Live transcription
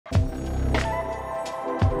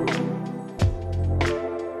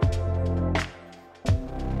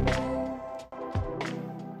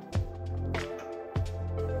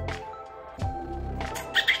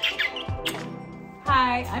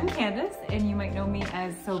Candace, and you might know me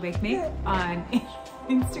as So Bake Me on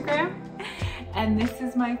Instagram. And this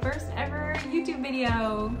is my first ever YouTube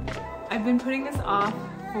video. I've been putting this off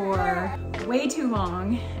for way too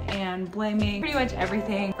long and blaming pretty much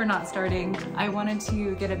everything for not starting. I wanted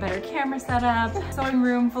to get a better camera setup, sewing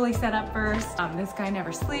room fully set up first. This guy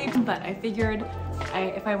never sleeps, but I figured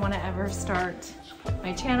if I want to ever start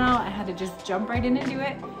my channel, I had to just jump right in and do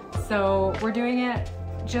it. So we're doing it.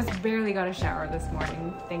 Just barely got a shower this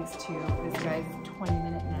morning thanks to this guy's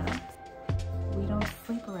 20-minute nap. We don't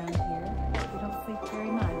sleep around here. We don't sleep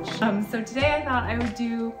very much. So today I thought I would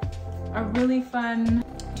do a really fun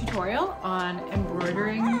tutorial on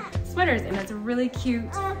embroidering sweaters, and it's a really cute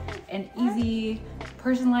and easy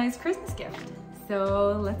personalized Christmas gift.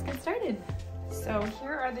 So let's get started. So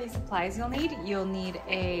here are the supplies you'll need. You'll need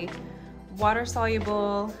a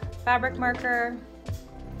water-soluble fabric marker.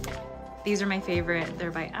 These are my favorite.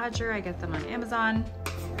 They're by Azure. I get them on Amazon.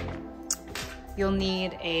 You'll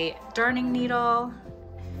need a darning needle.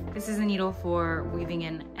 This is a needle for weaving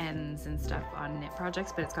in ends and stuff on knit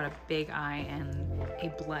projects, but it's got a big eye and a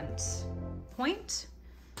blunt point.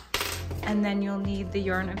 And then you'll need the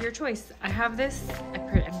yarn of your choice. I have this,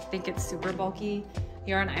 I think it's super bulky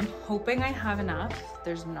yarn. I'm hoping I have enough.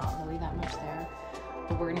 There's not really that much there,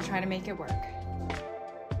 but we're gonna try to make it work.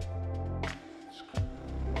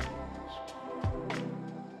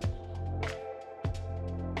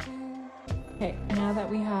 Okay, now that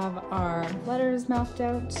we have our letters mouthed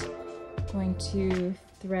out, I'm going to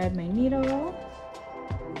thread my needle.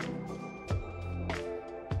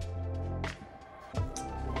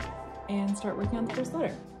 And start working on the first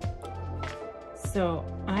letter. So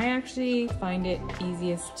I actually find it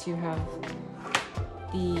easiest to have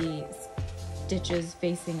the stitches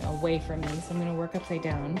facing away from me. So I'm gonna work upside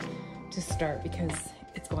down to start because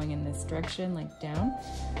it's going in this direction, like down.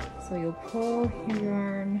 So you'll pull your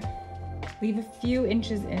yarn, leave a few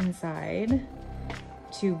inches inside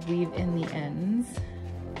to weave in the ends.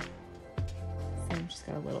 So I've just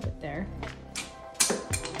got a little bit there.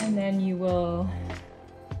 And then you will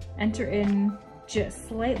enter in just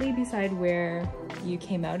slightly beside where you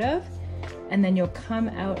came out of, and then you'll come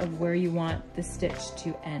out of where you want the stitch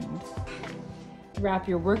to end. Wrap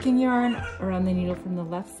your working yarn around the needle from the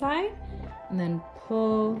left side, and then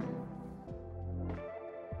pull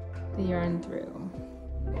the yarn through.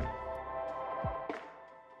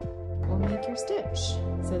 Will make your stitch.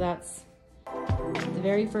 So that's the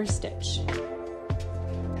very first stitch.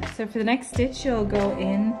 So for the next stitch, you'll go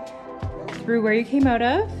in through where you came out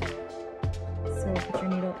of. So put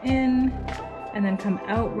your needle in and then come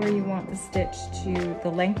out where you want the stitch to the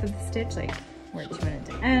length of the stitch, like where you want it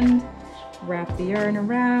to end. Wrap the yarn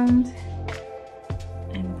around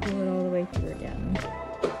and pull it all the way through again.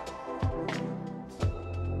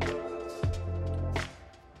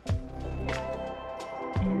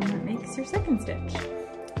 And that makes your second stitch.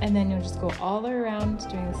 And then you'll just go all the way around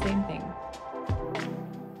doing the same thing.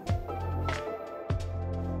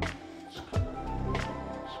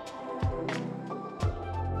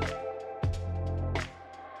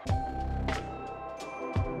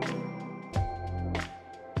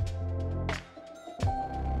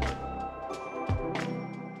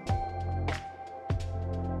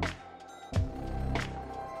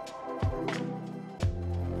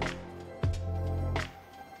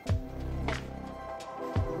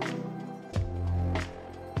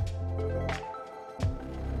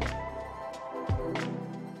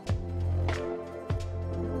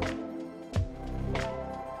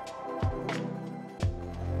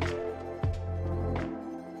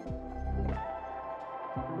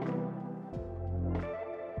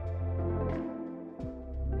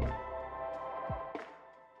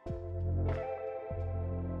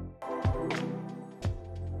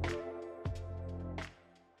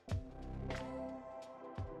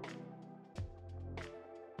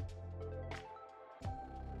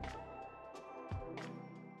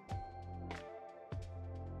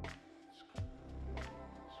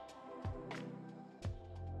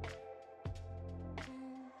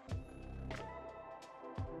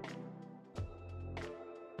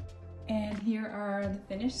 And here are the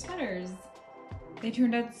finished sweaters. They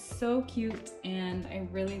turned out so cute, and I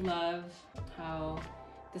really love how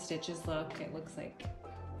the stitches look. It looks like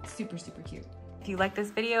super, super cute. If you like this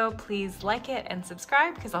video, please like it and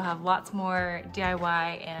subscribe because I'll have lots more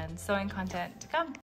DIY and sewing content to come.